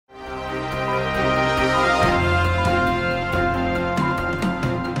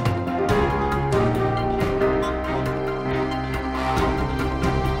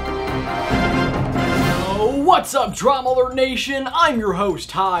What's up, DramaAlert Nation? I'm your host,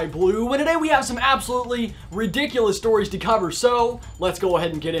 Ty Blue, and today we have some absolutely ridiculous stories to cover, so let's go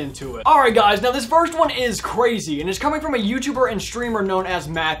ahead and get into it. Alright guys, now this first one is crazy, and it's coming from a YouTuber and streamer known as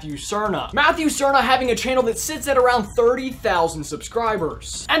Matthew Cerna. Matthew Cerna having a channel that sits at around 30,000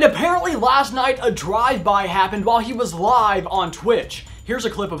 subscribers. And apparently last night a drive-by happened while he was live on Twitch. Here's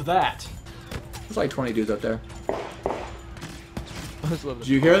a clip of that. There's like 20 dudes up there. Did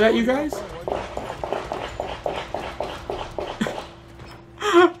you hear that, you guys?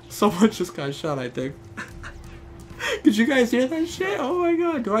 Someone just got shot, I think. Did you guys hear that shit? Oh my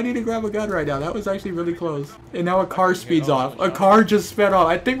god, do I need to grab a gun right now? That was actually really close. And now a car speeds off. A car just sped off.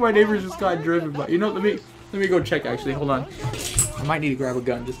 I think my neighbor just got driven, but you know, let me go check actually. Hold on. I might need to grab a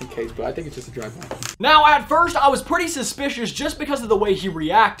gun just in case, but I think it's just a drive-by. Now, at first, I was pretty suspicious just because of the way he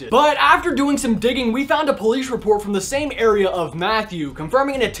reacted. But after doing some digging, we found a police report from the same area of Matthew,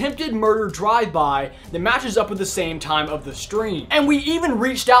 confirming an attempted murder drive-by that matches up with the same time of the stream. And we even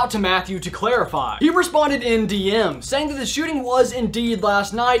reached out to Matthew to clarify. He responded in DM, saying that the shooting was indeed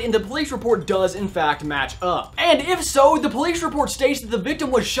last night, and the police report does in fact match up. And if so, the police report states that the victim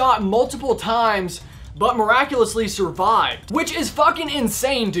was shot multiple times, but miraculously survived. Which is fucking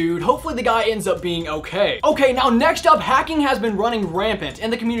insane, dude. Hopefully the guy ends up being okay. Okay, now next up, hacking has been running rampant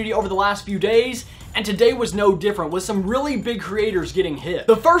in the community over the last few days, and today was no different, with some really big creators getting hit.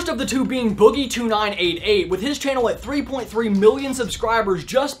 The first of the two being Boogie2988, with his channel at 3.3 million subscribers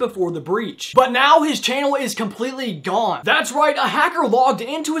just before the breach. But now his channel is completely gone. That's right, a hacker logged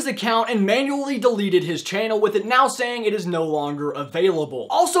into his account and manually deleted his channel, with it now saying it is no longer available.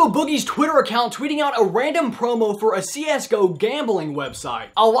 Also, Boogie's Twitter account tweeting out a random promo for a CSGO gambling website.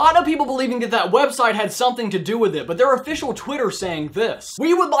 A lot of people believing that that website had something to do with it, but their official Twitter saying this: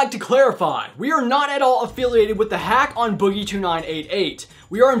 "We would like to clarify, we are not at all affiliated with the hack on Boogie2988.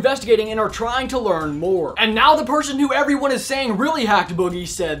 We are investigating and are trying to learn more." And now the person who everyone is saying really hacked Boogie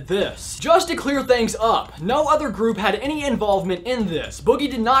said this: "Just to clear things up, no other group had any involvement in this. Boogie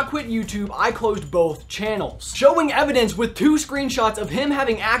did not quit YouTube, I closed both channels." Showing evidence with 2 screenshots of him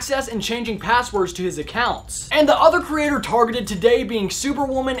having access and changing passwords to his accounts. And the other creator targeted today being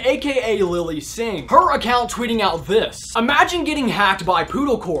Superwoman, aka Lily Singh. Her account tweeting out this: "Imagine getting hacked by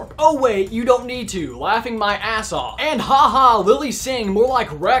Poodle Corp. Oh wait, you don't need to. Laughing my ass off. And haha, Lily Singh, more like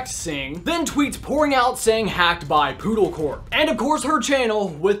Rex Singh." Then tweets pouring out saying hacked by Poodle Corp. And of course her channel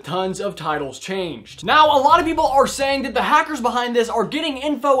with tons of titles changed. Now a lot of people are saying that the hackers behind this are getting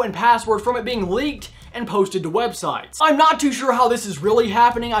info and passwords from it being leaked and posted to websites. I'm not too sure how this is really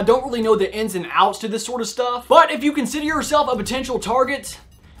happening. I don't really know the ins and outs to this sort of stuff. But if you consider yourself a potential target,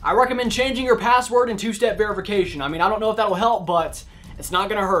 I recommend changing your password and 2-step verification. I mean, I don't know if that'll help, but it's not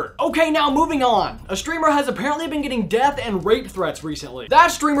gonna hurt. Okay, now moving on. A streamer has apparently been getting death and rape threats recently. That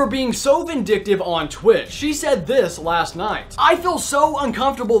streamer being so vindictive on Twitch. She said this last night: "I feel so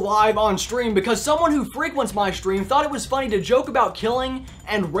uncomfortable live on stream because someone who frequents my stream thought it was funny to joke about killing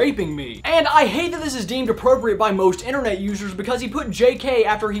and raping me. And I hate that this is deemed appropriate by most internet users because he put JK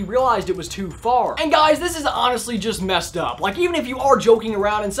after he realized it was too far." And guys, this is honestly just messed up. Like, even if you are joking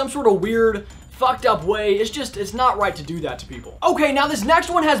around in some sort of weird, fucked up way, it's not right to do that to people. Okay, now this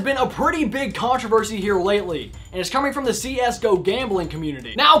next one has been a pretty big controversy here lately, and it's coming from the CSGO gambling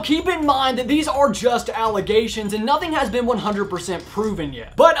community. Now keep in mind that these are just allegations and nothing has been 100% proven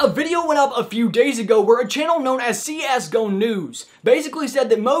yet. But a video went up a few days ago where a channel known as CSGO News basically said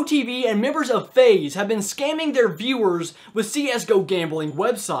that MoTV and members of FaZe have been scamming their viewers with CSGO gambling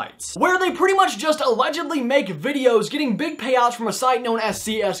websites, where they pretty much just allegedly make videos getting big payouts from a site known as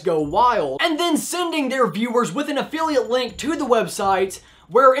CSGO Wild, and then sending their viewers with an affiliate link to the website,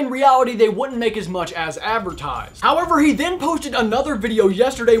 where in reality they wouldn't make as much as advertised. However, he then posted another video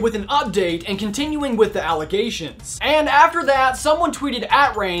yesterday with an update and continuing with the allegations. And after that, someone tweeted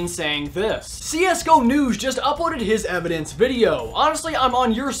at Rain saying this: "CSGO News just uploaded his evidence video. Honestly, I'm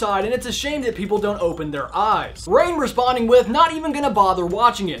on your side and it's a shame that people don't open their eyes." Rain responding with, "Not even gonna bother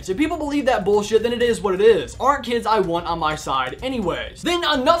watching it. If people believe that bullshit, then it is what it is. Aren't kids I want on my side anyways." Then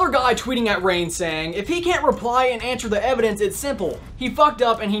another guy tweeting at Rain saying, "If he can't reply and answer the evidence, it's simple. He fucked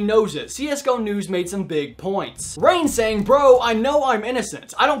up and he knows it. CSGO News made some big points." Rain saying, "Bro, I know I'm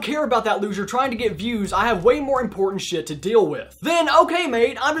innocent. I don't care about that loser trying to get views. I have way more important shit to deal with." Then, "Okay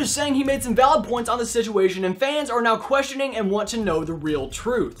mate, I'm just saying he made some valid points on the situation and fans are now questioning and want to know the real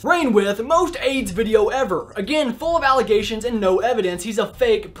truth." Rain with, "Most AIDS video ever. Again, full of allegations and no evidence. He's a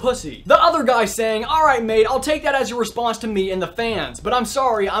fake pussy." The other guy saying, "Alright mate, I'll take that as your response to me and the fans, but I'm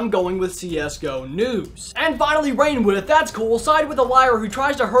sorry, I'm going with CSGO News." And finally Rain with, "That's cool. Side with a liar who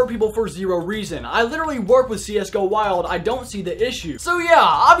tries to hurt people for zero reason. I literally work with CSGO Wild, I don't see the issue. So yeah,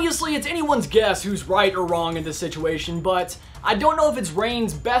 obviously it's anyone's guess who's right or wrong in this situation, but I don't know if it's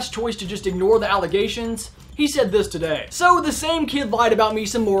Rain's best choice to just ignore the allegations. He said this today. So the same kid lied about me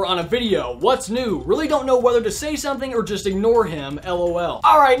some more on a video. What's new? Really don't know whether to say something or just ignore him, lol.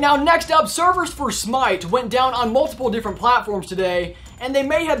 Alright, now next up, servers for Smite went down on multiple different platforms today, and they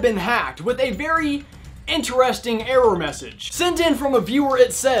may have been hacked with a very interesting error message. Sent in from a viewer,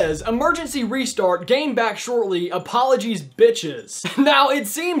 it says, emergency restart, game back shortly, apologies bitches. Now it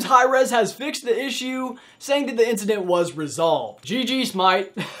seems Hi-Rez has fixed the issue, saying that the incident was resolved. GG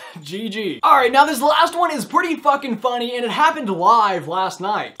Smite, GG. Alright, now this last one is pretty fucking funny and it happened live last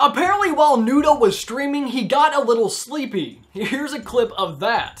night. Apparently while Nudah was streaming, he got a little sleepy. Here's a clip of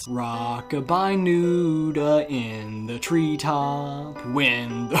that. Rock-a-bye Nudah in the treetop.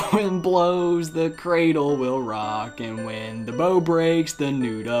 When the wind blows, the cradle will rock. And when the bow breaks, the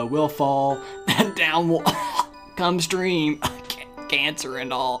Nudah will fall. Then down will come stream. Cancer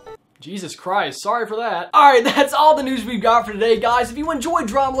and all. Jesus Christ, sorry for that. Alright, that's all the news we've got for today, guys. If you enjoyed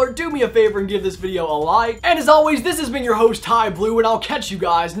DramaAlert, do me a favor and give this video a like. And as always, this has been your host, Ty Blue, and I'll catch you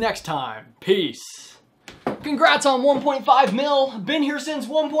guys next time. Peace. Congrats on 1.5 mil. Been here since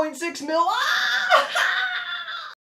 1.6 mil. Ah!